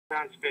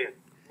transfer,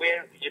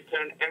 where you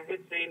turn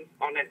everything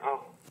on and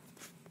off.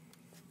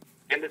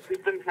 And the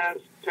system has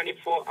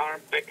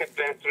 24-hour backup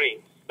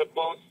battery.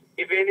 Suppose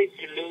even if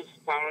you lose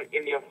power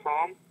in your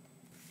home,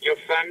 your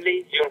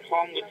family, your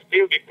home will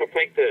still be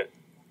protected.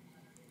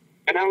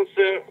 And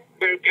also,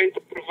 we're going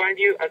to provide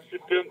you a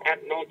system at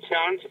no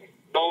charge,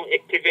 no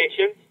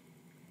activation.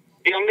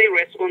 The only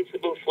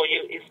responsible for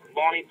you is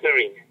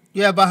monitoring.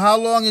 Yeah, but how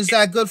long is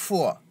that good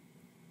for?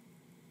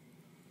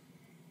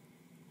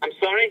 I'm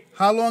sorry?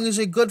 How long is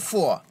it good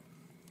for?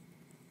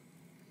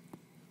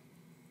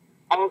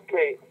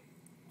 Okay.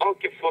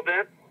 Okay, for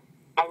that,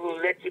 I will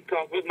let you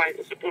talk with my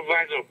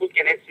supervisor who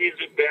can assist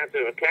you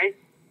better, okay?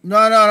 No,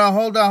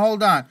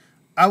 hold on.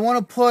 I want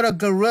to put a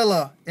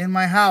gorilla in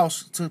my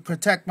house to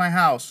protect my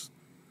house.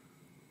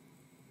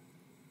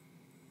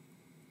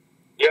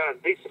 Yeah,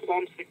 this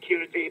home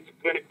security is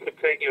going to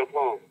protect your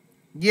home.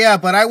 Yeah,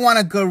 but I want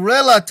a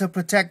gorilla to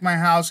protect my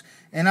house,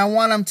 and I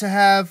want him to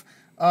have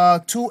 2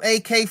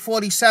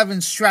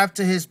 AK47s strapped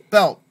to his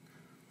belt.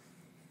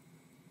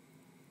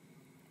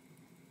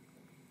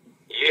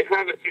 You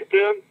have a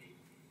system?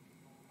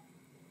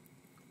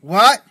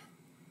 What?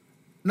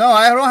 No,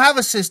 I don't have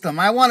a system.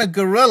 I want a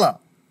gorilla.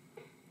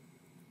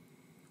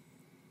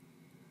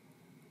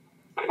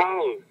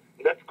 Oh,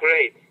 that's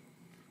great.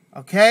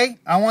 Okay?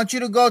 I want you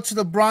to go to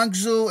the Bronx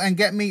Zoo and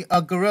get me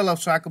a gorilla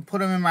so I can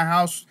put him in my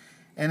house,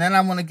 and then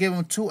I'm going to give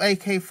him 2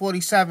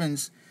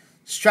 AK47s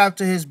strapped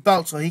to his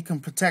belt so he can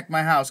protect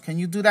my house. Can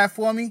you do that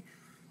for me?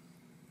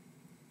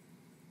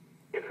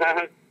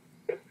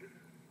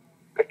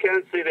 I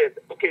can't see that.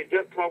 Okay,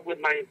 just talk with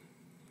my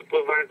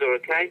supervisor,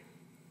 okay?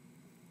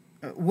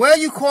 Where are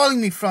you calling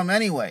me from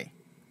anyway?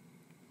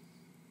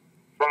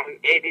 From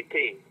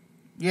ADT.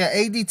 Yeah,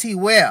 ADT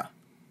where?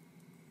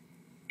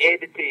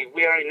 ADT,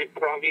 we are in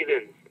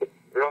Providence,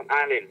 Rhode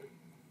Island.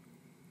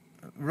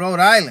 Rhode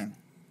Island?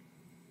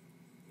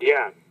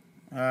 Yeah.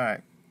 All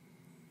right.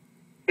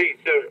 See,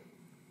 sir,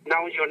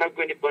 now you're not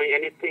going to buy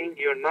anything.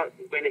 You're not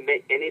going to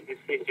make any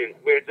decision.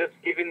 We're just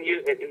giving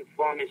you an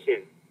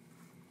information.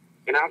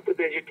 And after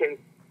that, you can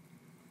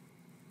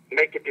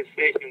make a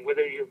decision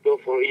whether you go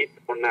for it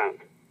or not.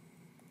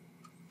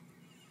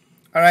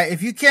 All right.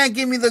 If you can't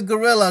give me the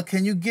gorilla,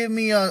 can you give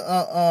me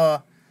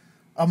a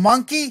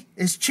monkey?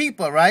 It's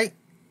cheaper, right?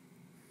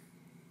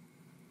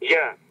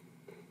 Yeah.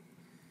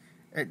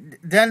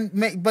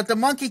 But the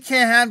monkey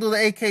can't handle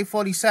the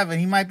AK-47.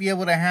 He might be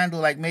able to handle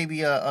like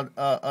maybe a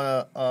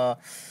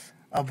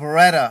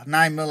Beretta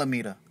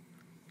 9mm.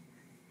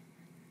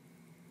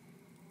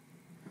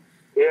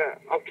 Yeah.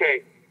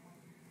 Okay.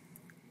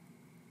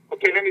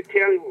 Okay. Let me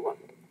tell you one.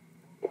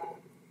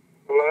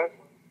 Hello.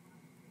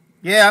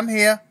 Yeah, I'm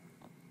here.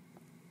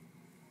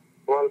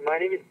 Well, my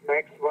name is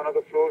Max, one of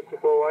the floor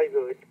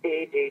supervisors at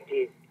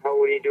ADT.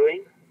 How are you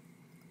doing?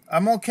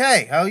 I'm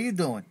okay. How are you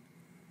doing?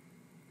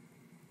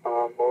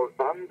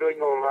 I'm doing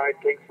all right.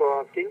 Thanks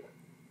for asking.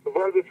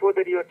 Well, before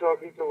that, you were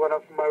talking to one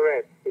of my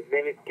reps. His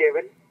name is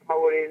Kevin.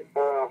 How are you?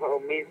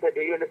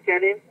 Do you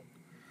understand him?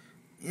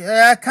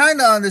 Yeah, I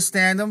kind of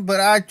understand him, but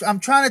I'm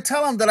trying to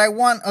tell him that I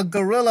want a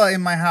gorilla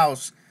in my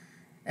house,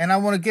 and I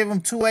want to give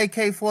him 2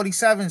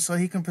 AK-47s so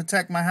he can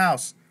protect my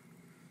house.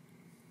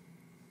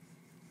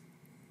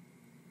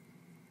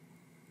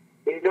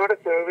 He's not a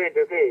servant,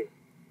 okay?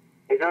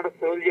 He's not a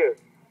soldier.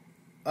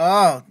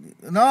 Oh,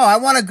 no, I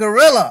want a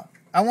gorilla.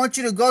 I want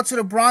you to go to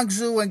the Bronx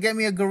Zoo and get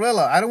me a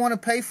gorilla. I don't want to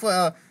pay for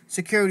a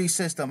security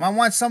system. I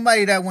want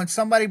somebody that when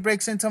somebody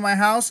breaks into my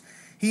house,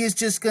 he is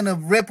just going to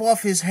rip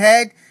off his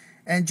head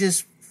and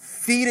just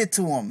feed it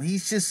to him.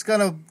 He's just going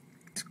to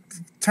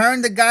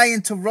turn the guy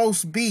into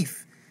roast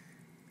beef.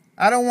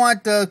 I don't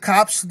want the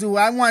cops to do.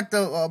 I want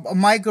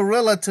my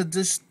gorilla to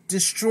just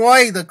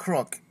destroy the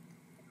crook.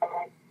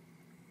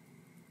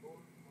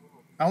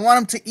 I want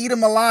him to eat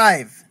him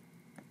alive.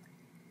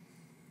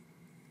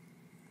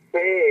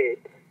 Hey,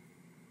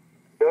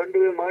 don't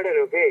do a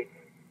murder, okay?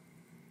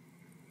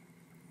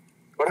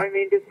 What I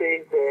mean to say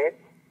is that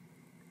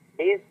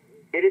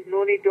there is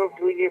no need of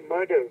doing a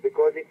murder,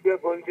 because if you are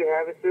going to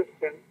have a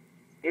system,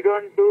 you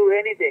don't do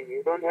anything.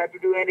 You don't have to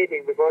do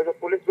anything because the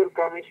police will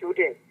come and shoot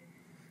him.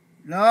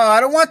 No, I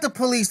don't want the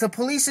police. The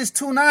police is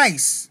too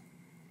nice.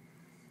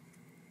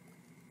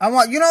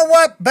 You know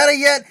what? Better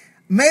yet,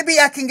 maybe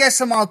I can get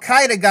some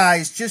Al-Qaeda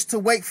guys just to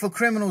wait for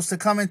criminals to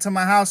come into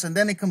my house and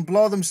then they can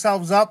blow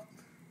themselves up.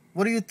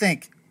 What do you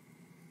think?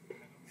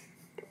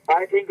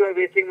 I think you're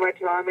wasting my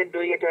time and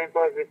doing a time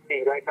pass with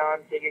me. Right now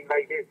I'm thinking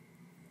like this.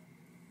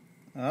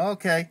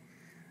 Okay.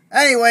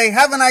 Anyway,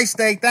 have a nice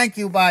day. Thank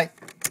you. Bye.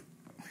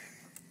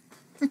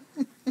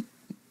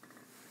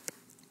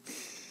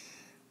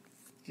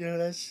 Yo,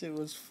 that shit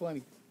was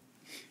funny.